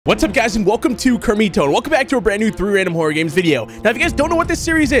What's up, guys, and welcome to Kermito, and welcome back to a brand new 3 random horror games video. Now, if you guys don't know what this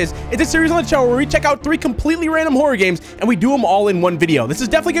series is, it's a series on the channel where we check out 3 completely random horror games and we do them all in one video. This is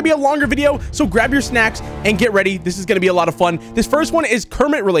definitely gonna be a longer video, so grab your snacks and get ready. This is gonna be a lot of fun. This first one is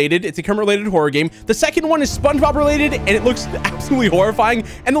Kermit related. It's a Kermit related horror game. The second one is SpongeBob related, and it looks absolutely horrifying.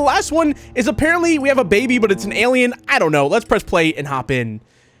 And the last one is apparently we have a baby, but it's an alien. I don't know. Let's press play and hop in.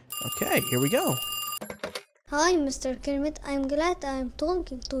 Okay, here we go. Hi, Mr. Kermit. I'm glad I'm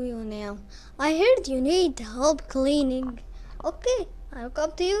talking to you now. I heard you need help cleaning. Okay, I'll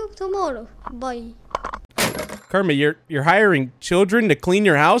come to you tomorrow. Bye. Kermit, you're hiring children to clean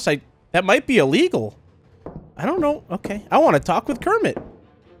your house? That might be illegal. I don't know. Okay, I want to talk with Kermit.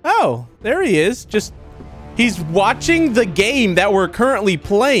 Oh, there he is. He's watching the game that we're currently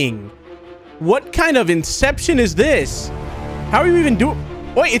playing. What kind of inception is this? How are you even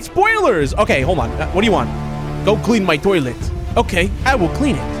doing? Wait, it's spoilers. Okay, hold on. What do you want? Go clean my toilet. Okay, I will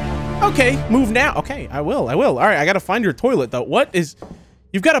clean it. Okay, move now. Okay, I will. All right, I gotta find your toilet though. What is?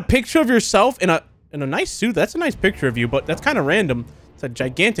 You've got a picture of yourself in a nice suit. That's a nice picture of you, but that's kind of random. It's a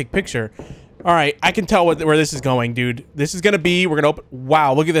gigantic picture. All right, I can tell where this is going, dude. This is gonna be. We're gonna open.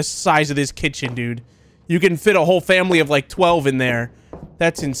 Wow, look at the size of this kitchen, dude. You can fit a whole family of like 12 in there.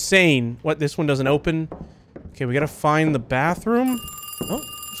 That's insane. What? This one doesn't open. Okay, we gotta find the bathroom. Oh,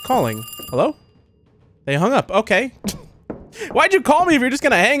 who's calling? Hello? They hung up. Okay. Why'd you call me if you're just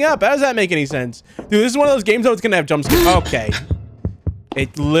gonna hang up? How does that make any sense? Dude, this is one of those games though, it's gonna have jump scares. Okay.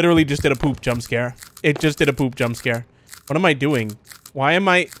 It literally just did a poop jump scare. It just did a poop jump scare. What am I doing? Why am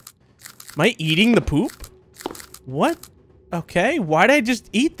I eating the poop? What? Okay. Why'd I just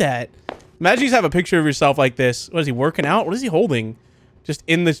eat that? Imagine you just have a picture of yourself like this. What is he working out? What is he holding? Just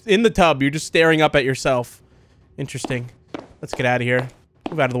in the tub. You're just staring up at yourself. Interesting. Let's get out of here.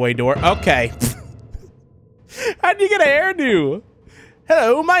 Move out of the way, door. Okay. How'd you get a hairdo?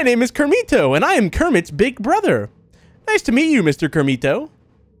 Hello, my name is Kermito, and I am Kermit's big brother. Nice to meet you, Mr. Kermito.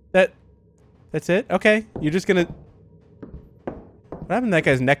 That's it? Okay, you're just gonna... What happened to that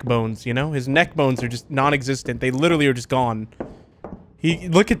guy's neck bones, you know? His neck bones are just non-existent. They literally are just gone.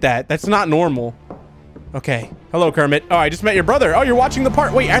 Look at that. That's not normal. Okay. Hello, Kermit. Oh, I just met your brother. Oh, you're watching the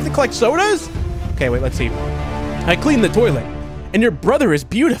part. Wait, I have to collect sodas? Okay, wait, let's see. I cleaned the toilet, and your brother is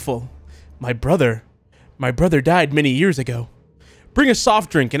beautiful. My brother died many years ago. Bring a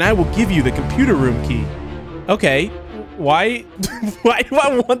soft drink and I will give you the computer room key. Okay. Why do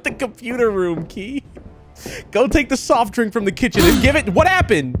I want the computer room key? Go take the soft drink from the kitchen and give it. What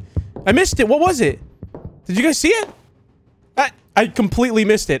happened? I missed it. What was it? Did you guys see it? I completely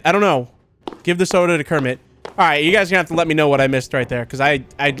missed it. I don't know. Give the soda to Kermit. All right, you guys are gonna have to let me know what I missed right there, because I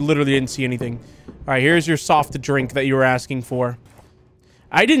literally didn't see anything. All right, here's your soft drink that you were asking for.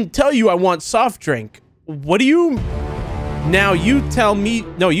 I didn't tell you I want soft drink. What do you... Now you tell me...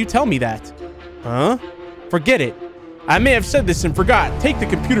 No, you tell me that. Huh? Forget it. I may have said this and forgot. Take the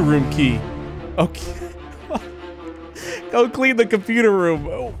computer room key. Okay. Go clean the computer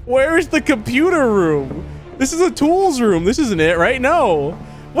room. Where's the computer room? This is a tools room. This isn't it, right? No.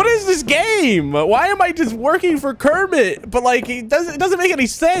 What is this game? Why am I just working for Kermit? But like, it doesn't make any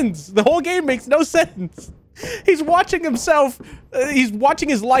sense. The whole game makes no sense. He's watching himself. He's watching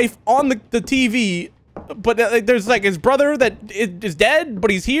his life on the TV. But there's like his brother that is dead,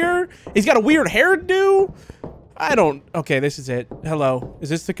 but he's here. He's got a weird hairdo. I don't... Okay, this is it. Hello. Is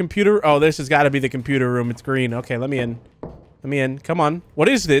this the computer? Oh, this has got to be the computer room. It's green. Okay, let me in. Let me in. Come on. What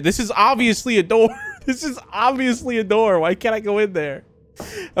is this? This is obviously a door. This is obviously a door. Why can't I go in there?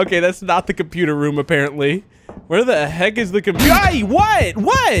 Okay, that's not the computer room, apparently. Where the heck is the computer? Hey, what?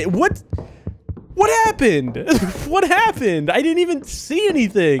 What happened? What happened? I didn't even see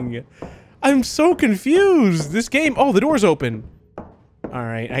anything. I'm so confused. This game... Oh, the door's open. All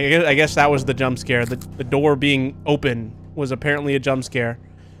right. I guess that was the jump scare. The door being open was apparently a jump scare.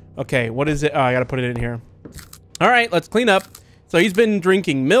 Okay, what is it? Oh, I gotta put it in here. All right, let's clean up. So he's been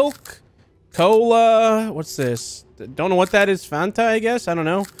drinking milk, cola. What's this? Don't know what that is. Fanta, I guess. I don't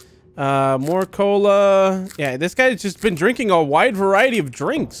know. More cola. Yeah, this guy's just been drinking a wide variety of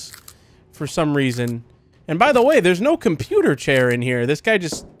drinks for some reason. And by the way, there's no computer chair in here. This guy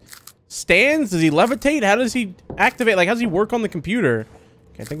just... stands? Does he levitate? How does he activate? Like, how does he work on the computer?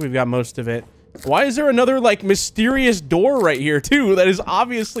 Okay, I think we've got most of it. Why is there another, like, mysterious door right here, too? That is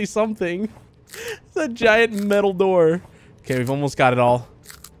obviously something. It's a giant metal door. Okay, we've almost got it all.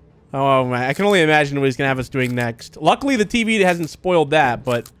 Oh, man. I can only imagine what he's going to have us doing next. Luckily, the TV hasn't spoiled that,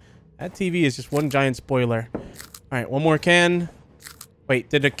 but that TV is just one giant spoiler. All right, one more can. Wait,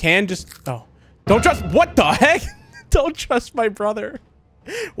 did a can just... Oh. Don't trust... What the heck? Don't trust my brother.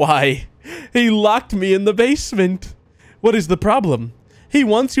 Why? He locked me in the basement. What is the problem? He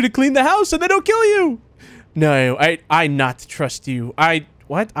wants you to clean the house and then he'll kill you. No, I not trust you.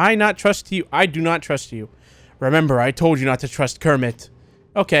 What? I not trust you? I do not trust you. Remember, I told you not to trust Kermit.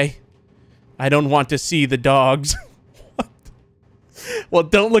 Okay. I don't want to see the dogs. What? Well,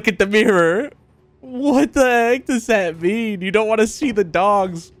 don't look at the mirror. What the heck does that mean? You don't want to see the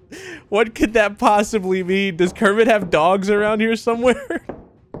dogs. What could that possibly mean? Does Kermit have dogs around here somewhere?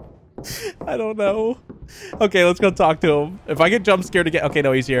 I don't know. Okay, let's go talk to him. If I get jump scared again. Okay,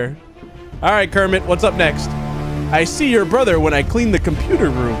 no, he's here. All right, Kermit, what's up next? I see your brother when I clean the computer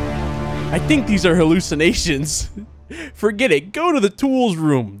room. I think these are hallucinations. Forget it. Go to the tools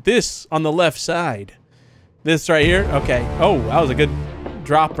room. This on the left side. This right here? Okay. Oh, that was a good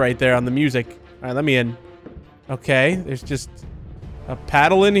drop right there on the music. All right, let me in. Okay, there's just a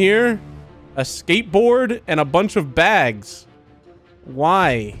paddle in here, a skateboard, and a bunch of bags.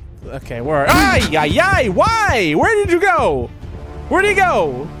 Why? Okay, where? Ay! Why? Where did you go? Where'd he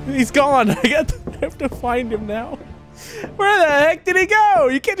go? He's gone. I have to find him now. Where the heck did he go?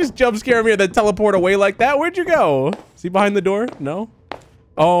 You can't just jump scare me and then teleport away like that. Where'd you go? Is he behind the door? No.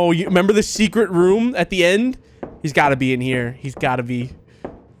 Oh, you remember the secret room at the end? He's got to be in here. He's got to be.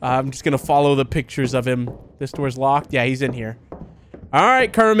 I'm just going to follow the pictures of him. This door's locked. Yeah, he's in here. All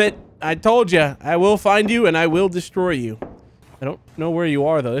right, Kermit. I told you. I will find you and I will destroy you. I don't know where you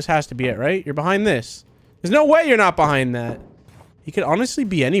are, though. This has to be it, right? You're behind this. There's no way you're not behind that. He could honestly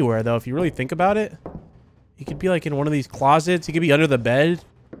be anywhere, though, if you really think about it. He could be, like, in one of these closets. He could be under the bed.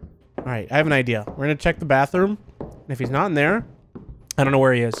 All right, I have an idea. We're going to check the bathroom. And if he's not in there, I don't know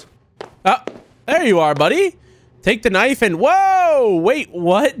where he is. Oh, there you are, buddy. Take the knife and... Whoa! Wait,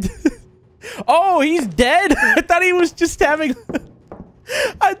 what? Oh, he's dead? I thought he was just having...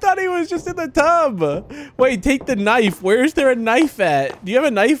 I thought he was just in the tub. Wait, take the knife. Where's there a knife at? Do you have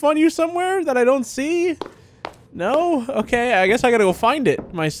a knife on you somewhere that I don't see? No? Okay, I guess I gotta go find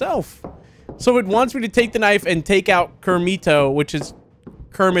it myself. So it wants me to take the knife and take out Kermito, which is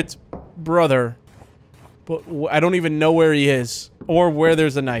Kermit's brother. But I don't even know where he is or where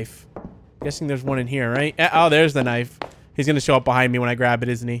there's a knife. Guessing there's one in here, right? Oh, there's the knife. He's gonna show up behind me when I grab it,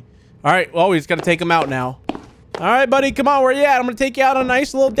 isn't he? All right, well, we just gotta take him out now. All right, buddy, come on, where you at? I'm gonna take you out on a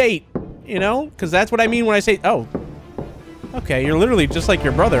nice little date, you know? Because that's what I mean when I say, oh. Okay, you're literally just like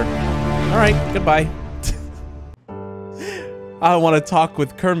your brother. All right, goodbye. I want to talk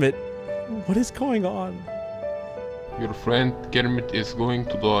with Kermit. What is going on? Your friend Kermit is going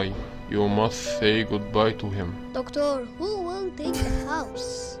to die. You must say goodbye to him. Doctor, who will take the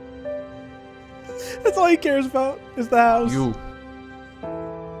house? That's all he cares about, is the house. You.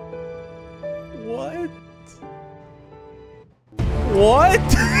 What? What?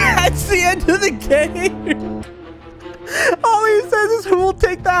 That's the end of the game. All he says is who will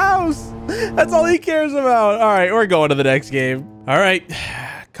take the house. That's all he cares about. All right, we're going to the next game. All right,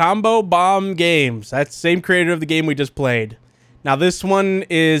 Combo Bomb Games. That's the same creator of the game we just played. Now this one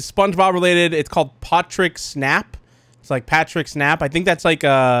is SpongeBob related. It's called Patrick Snap. It's like Patrick Snap. I think that's like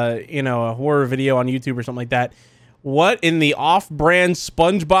a, you know, a horror video on YouTube or something like that. What in the off-brand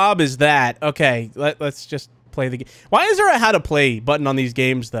SpongeBob is that? Okay, let's just play the game. Why is there a how to play button on these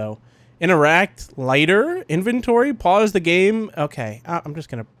games though? Interact, lighter, inventory, pause the game. Okay, I'm just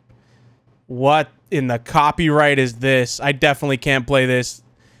gonna... What in the copyright is this? I definitely can't play this.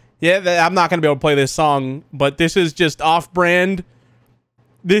 Yeah, I'm not gonna be able to play this song, but this is just off-brand.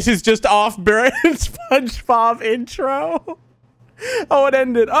 This is just off-brand SpongeBob intro. Oh, it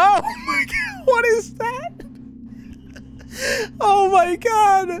ended. Oh my god, what is that? Oh my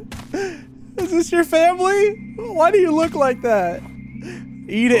god. Is this your family? Why do you look like that?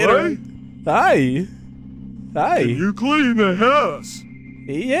 Eat it. Hi. Hi. Hi. Can you clean the house?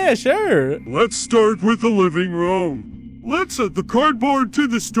 Yeah, sure. Let's start with the living room. Let's add the cardboard to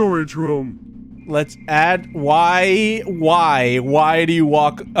the storage room. Let's add... Why do you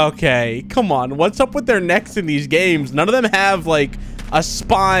walk... Okay, come on. What's up with their necks in these games? None of them have, like, a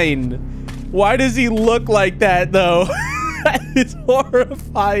spine. Why does he look like that, though? It's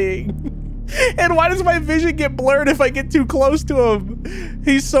horrifying. And why does my vision get blurred if I get too close to him?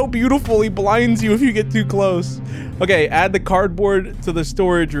 He's so beautiful, he blinds you if you get too close. Okay, add the cardboard to the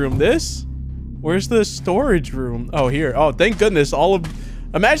storage room. This? Where's the storage room? Oh, here. Oh, thank goodness.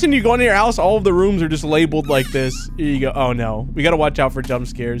 Imagine you go into your house, all of the rooms are just labeled like this. Here you go. Oh, no. We gotta watch out for jump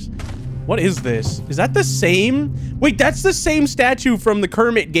scares. What is this? Is that the same? Wait, that's the same statue from the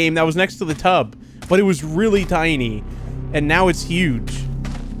Kermit game that was next to the tub. But it was really tiny. And now it's huge.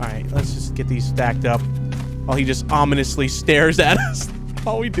 All right, let's just get these stacked up while he just ominously stares at us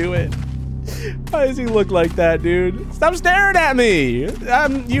while we do it. Why does he look like that, dude? Stop staring at me.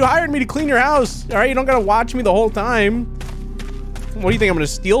 You hired me to clean your house. All right, you don't gotta watch me the whole time. What do you think? I'm gonna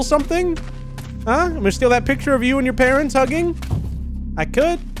steal something? Huh? I'm gonna steal that picture of you and your parents hugging? I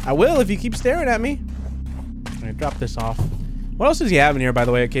could. I will if you keep staring at me. I'm gonna drop this off. What else does he have in here, by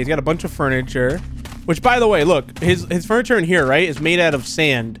the way? Okay, he's got a bunch of furniture. Which, by the way, look, his furniture in here, right, is made out of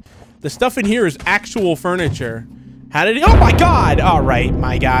sand. The stuff in here is actual furniture. How did he? Oh my God! All right,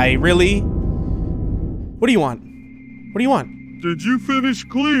 my guy, really? What do you want? What do you want? Did you finish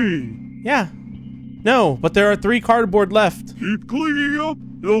cleaning? Yeah. No, but there are 3 cardboard left. Keep cleaning up.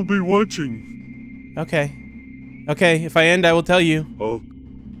 They'll be watching. Okay. Okay, if I end, I will tell you. Oh.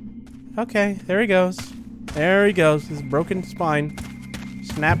 Okay, there he goes. There he goes. His broken spine.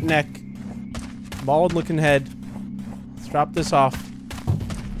 Snap neck. Bald looking head. Let's drop this off.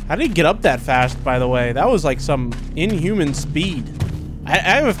 How did he get up that fast, by the way? That was like some inhuman speed. I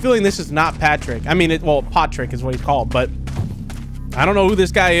have a feeling this is not Patrick. I mean, well, Patrick is what he's called, but I don't know who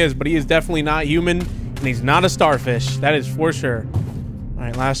this guy is, but he is definitely not human, and he's not a starfish. That is for sure. All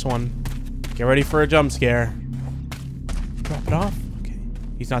right, last one. Get ready for a jump scare. Drop it off. Okay,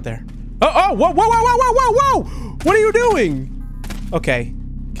 he's not there. Oh, whoa, whoa, whoa, whoa, whoa, whoa, whoa! What are you doing? Okay,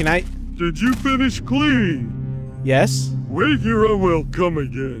 can I? Did you finish cleaning? Yes. Wait here, I will come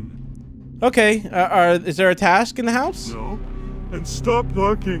again. Okay, is there a task in the house? No. And stop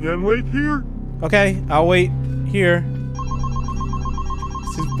talking and wait here. Okay, I'll wait here.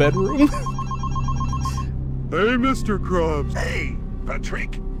 It's his bedroom. Hey, Mr. Krabs. Hey,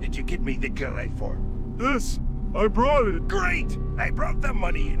 Patrick, did you get me the girl I for? This, I brought it. Great! I brought the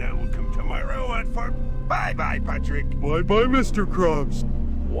money and I will come tomorrow at 4. Bye-bye, Patrick. Bye-bye, Mr. Krabs.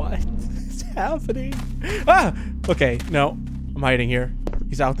 What is happening? Ah! Okay, no. I'm hiding here.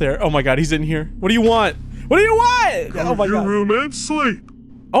 He's out there. Oh my God, he's in here. What do you want? What do you want? Go oh my to your God. room and sleep.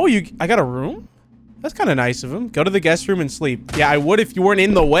 Oh, I got a room? That's kind of nice of him. Go to the guest room and sleep. Yeah, I would if you weren't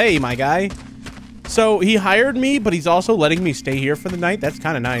in the way, my guy. So he hired me, but he's also letting me stay here for the night. That's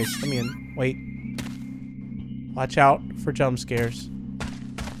kind of nice. Let me in. Wait. Watch out for jump scares.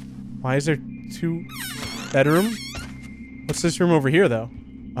 Why is there 2 bedroom? What's this room over here, though?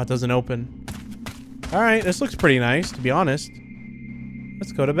 Oh, it doesn't open. All right, this looks pretty nice, to be honest.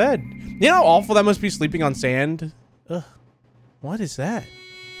 Let's go to bed. You know how awful that must be sleeping on sand? Ugh. What is that?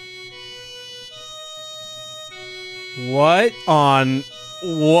 What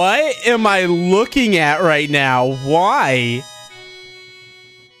am I looking at right now? Why?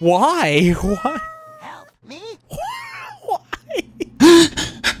 Why? Why? Help me? Why?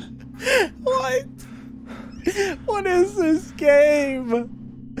 What? What is this game?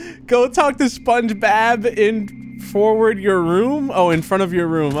 Go talk to SpongeBob in forward your room? Oh, in front of your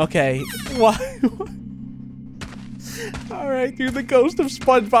room. Okay. Why? Alright, dude, the ghost of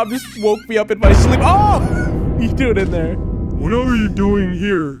SpongeBob just woke me up in my sleep. Oh! What are you doing in there? What are you doing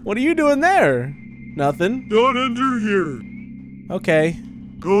here? What are you doing there? Nothing. Not under here. Okay.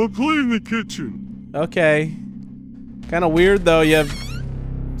 Go clean the kitchen. Okay. Kind of weird, though. You have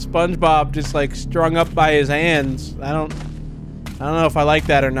SpongeBob just, like, strung up by his hands. I don't know if I like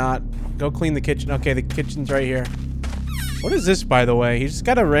that or not. Go clean the kitchen. Okay, the kitchen's right here. What is this, by the way? He's just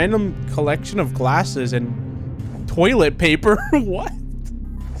got a random collection of glasses and toilet paper. What?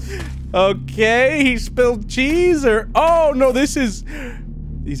 Okay, he spilled cheese or... Oh, no, these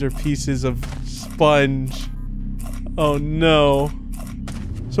are pieces of sponge. Oh, no.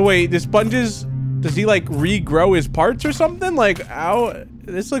 So, wait, the sponges... Does he, like, regrow his parts or something? Like, how...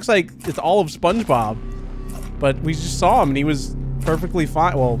 This looks like it's all of SpongeBob. But we just saw him, and he was perfectly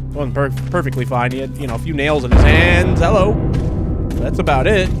fine. Well, wasn't perfectly fine. He had, you know, a few nails in his hands. Hello. That's about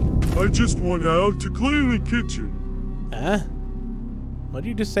it. I just went out to clean the kitchen. Huh? What did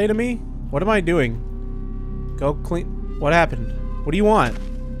you just say to me? What am I doing? Go clean... What happened? What do you want?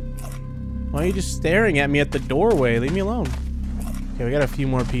 Why are you just staring at me at the doorway? Leave me alone. Okay, we got a few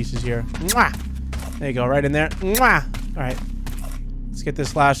more pieces here. Mwah! There you go, right in there. Mwah! All right. Let's get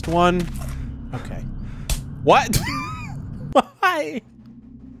this last one. Okay. What? Why?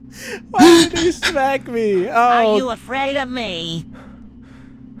 Why did you smack me? Oh. Are you afraid of me?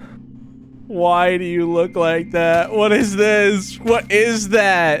 Why do you look like that? What is this? What is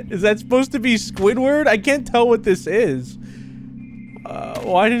that? Is that supposed to be Squidward? I can't tell what this is.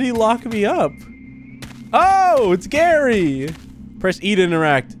 Why did he lock me up? Oh, it's Gary. Press E to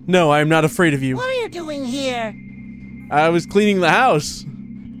interact. No, I am not afraid of you. What are you doing here? I was cleaning the house.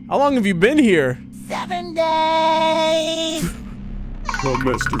 How long have you been here? 7 days. Oh,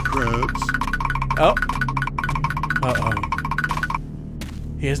 Mr. Krabs. Oh. Uh-oh.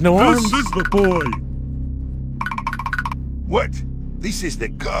 He has no arms. This is the boy. What? This is the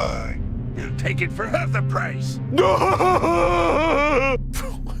guy. You'll take it for half the price.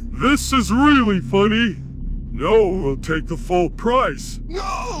 This is really funny. No, we'll take the full price.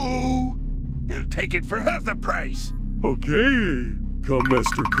 No! He'll take it for half the price. Okay, come,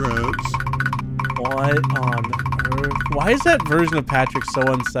 Mr. Krabs. What on earth? Why is that version of Patrick so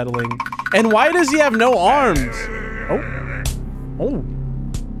unsettling? And why does he have no arms?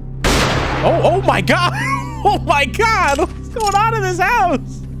 Oh my god! Oh my god! What's going on in this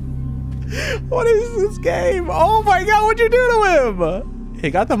house? What is this game? Oh my god, what'd you do to him? He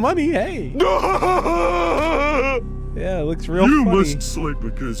got the money, hey. Yeah, it looks real You funny. must sleep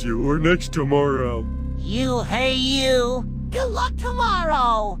because you are next tomorrow. You, hey you. Good luck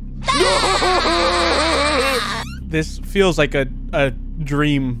tomorrow. This feels like a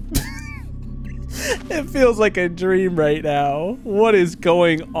dream. It feels like a dream right now. What is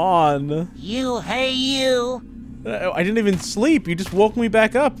going on? You, hey you. I didn't even sleep. You just woke me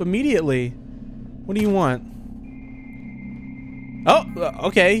back up immediately. What do you want? Oh,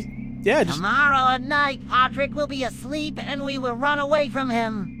 okay. Yeah, just... Tomorrow at night, Patrick will be asleep and we will run away from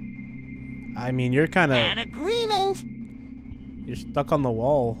him. I mean, you're kind An of... agreement? You're stuck on the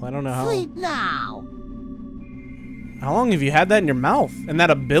wall. I don't know how... Sleep now. How long have you had that in your mouth? And that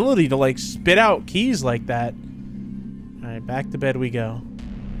ability to, like, spit out keys like that? Alright, back to bed we go.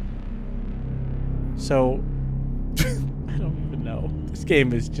 So... I don't even know. This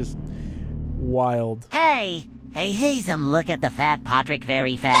game is just... wild. Hey, Hazen, look at the fat Patrick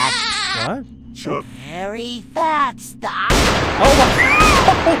very fat. What? Chuck, Very fat stuff. Oh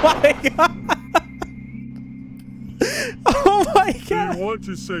my god! Oh my do god! you want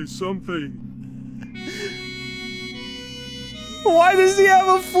to say something? Why does he have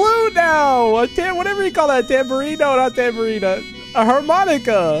a flute now? Whatever you call that, tambourine? No, not tambourine. A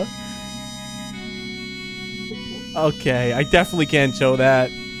harmonica. Okay, I definitely can't show that.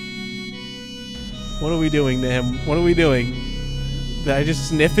 What are we doing to him? What are we doing? Did I just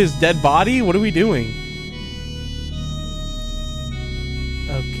sniff his dead body? What are we doing?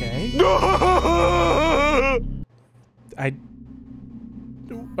 Okay.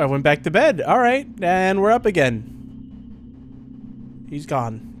 I went back to bed. All right, and we're up again. He's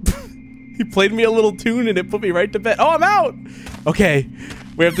gone. He played me a little tune and it put me right to bed. Oh, I'm out. Okay,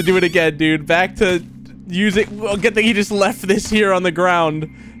 we have to do it again, dude. Back to using. Well, good thing he just left this here on the ground.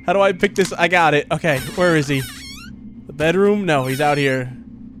 How do I pick this? I got it. Okay, where is he? The bedroom? No, he's out here.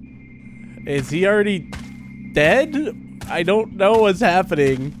 Is he already dead? I don't know what's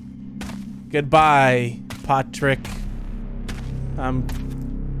happening. Goodbye, Patrick.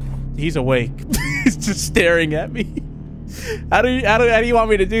 He's awake. He's just staring at me. How do you want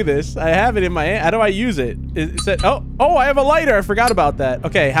me to do this? I have it in my hand. How do I use it? Is it oh, I have a lighter. I forgot about that.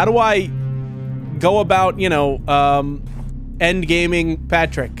 Okay, how do I go about, you know, end gaming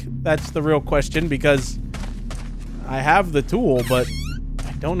Patrick? That's the real question, because I have the tool, but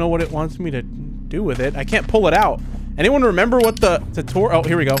I don't know what it wants me to do with it. I can't pull it out. Anyone remember what the tutorial? Oh,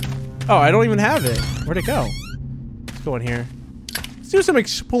 here we go. Oh, I don't even have it. Where'd it go? Let's go in here. Let's do some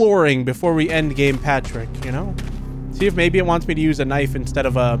exploring before we end game Patrick, you know? See if maybe it wants me to use a knife instead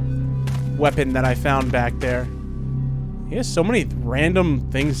of a weapon that I found back there. He has so many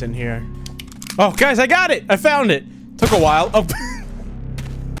random things in here. Oh, guys, I got it! I found it! Took a while. Oh.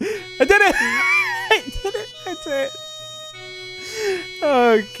 I did it! I did it! That's it.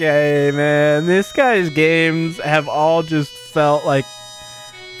 Okay, man. This guy's games have all just felt like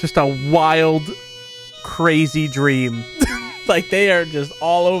just a wild, crazy dream. Like, they are just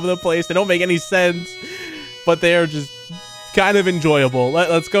all over the place. They don't make any sense, but they are just kind of enjoyable.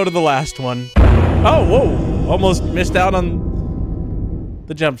 Let's go to the last one. Oh, whoa. Almost missed out on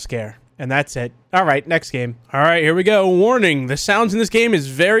the jump scare. And that's it. All right, next game. All right, here we go. Warning. The sounds in this game is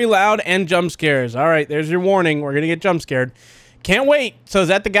very loud and jump scares. All right, there's your warning. We're going to get jump scared. Can't wait. So is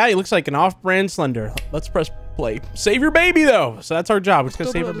that the guy? He looks like an off-brand Slender. Let's press play. Save your baby, though. So that's our job. We're just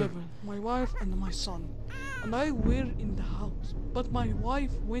going to save her baby. My wife and my son. And I were in the house. But my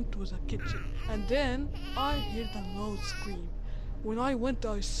wife went to the kitchen. And then I heard a loud scream. When I went,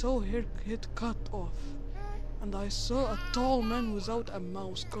 I saw her head cut off. And I saw a tall man without a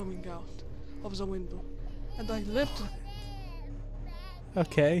mouse coming out of the window. And I left.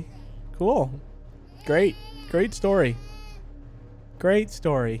 Okay. Cool. Great. Great story. Great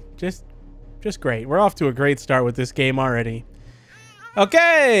story. Just great. We're off to a great start with this game already.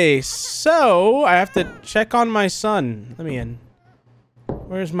 Okay, so I have to check on my son. Let me in.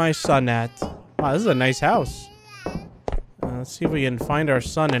 Where's my son at? Wow, this is a nice house. Let's see if we can find our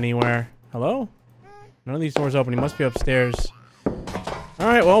son anywhere. Hello? None of these doors open. He must be upstairs.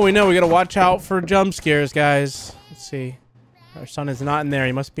 Alright, well, we know we gotta watch out for jump scares, guys. Let's see. Our son is not in there.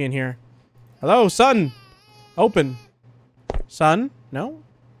 He must be in here. Hello, son! Open. Son? No?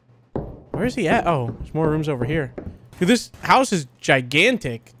 Where's he at? Oh, there's more rooms over here. Dude, this house is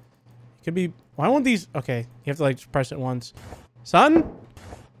gigantic. It could be... Why won't these... Okay, you have to, like, just press it once. Son?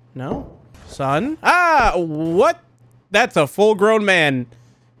 No? Son? Ah! What? That's a full-grown man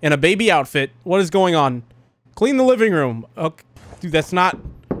in a baby outfit. What is going on? Clean the living room. Okay. Dude, that's not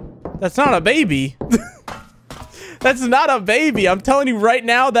a baby. That's not a baby. I'm telling you right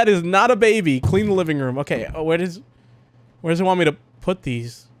now, that is not a baby. Clean the living room. Okay, where does it want me to put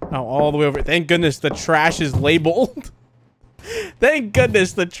these? Oh, all the way over. Thank goodness the trash is labeled. Thank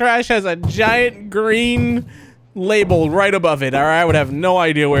goodness the trash has a giant green label right above it. All right, I would have no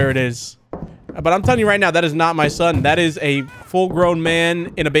idea where it is. But I'm telling you right now, that is not my son. That is a full-grown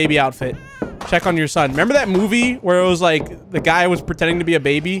man in a baby outfit. Check on your son. Remember that movie where it was like the guy was pretending to be a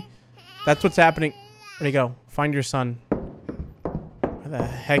baby? That's what's happening. Where'd he go? Find your son. Where the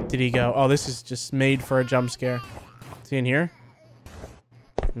heck did he go? Oh, this is just made for a jump scare. Is he in here?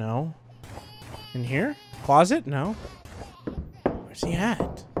 No. In here? Closet? No. Where's he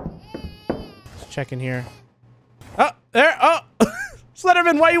at? Let's check in here. Oh, there. Oh!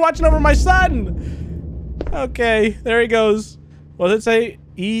 Slenderman, why are you watching over my son? Okay, there he goes. What does it say?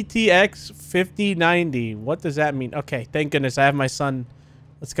 ETX 5090. What does that mean? Okay, thank goodness I have my son.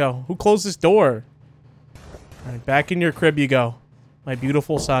 Let's go. Who closed this door? All right, back in your crib you go. My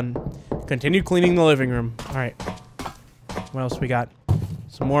beautiful son. Continue cleaning the living room. All right. What else we got?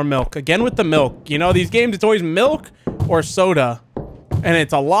 Some more milk. Again with the milk. You know, these games, it's always milk or soda. And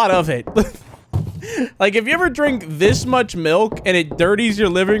it's a lot of it. Like, if you ever drink this much milk and it dirties your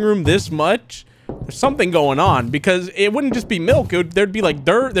living room this much, there's something going on. Because it wouldn't just be milk. There'd be, like,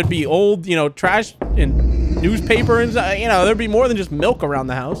 dirt. There'd be old, you know, trash and newspaper. And, you know, there'd be more than just milk around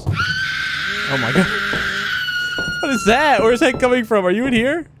the house. Oh, my God. What is that? Where's that coming from? Are you in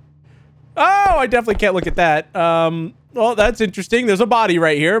here? Oh, I definitely can't look at that. Well, that's interesting. There's a body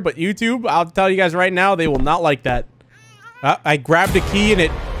right here. But YouTube, I'll tell you guys right now, they will not like that. I grabbed a key and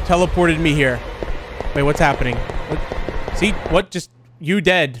it teleported me here. Wait, what's happening? What? See, what just... You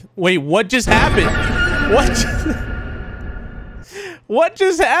dead. Wait, what just happened? What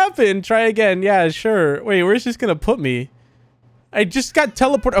just happened? Try again. Yeah, sure. Wait, where's this gonna put me? I just got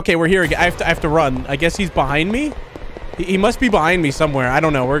teleported. Okay, we're here again. I have to run. I guess he's behind me? He must be behind me somewhere. I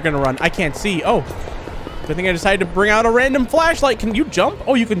don't know. We're gonna run. I can't see. Oh. Good thing I decided to bring out a random flashlight. Can you jump?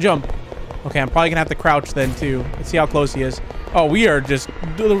 Oh, you can jump. Okay, I'm probably gonna have to crouch then, too. Let's see how close he is. Oh, we are just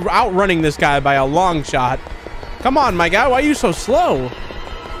outrunning this guy by a long shot. Come on, my guy. Why are you so slow?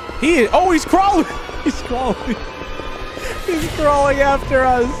 Oh, he's crawling. He's crawling. He's crawling after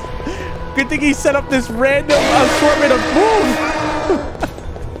us. Good thing he set up this random assortment of...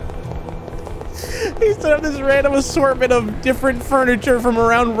 He set up this random assortment of different furniture from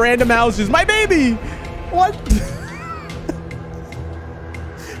around random houses. My baby! What?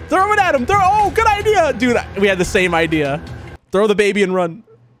 Throw it at him. Oh, good idea. Dude, we had the same idea. Throw the baby and run.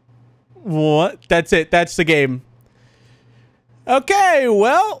 What? That's it. That's the game. Okay,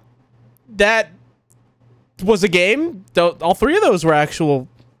 well, that was a game. All three of those were actual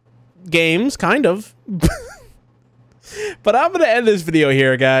games, kind of. But I'm going to end this video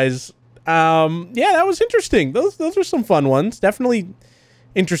here, guys. Yeah, that was interesting. Those are some fun ones. Definitely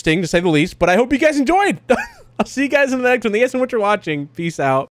interesting, to say the least. But I hope you guys enjoyed. I'll see you guys in the next one. Thank you guys so much for watching. Peace out.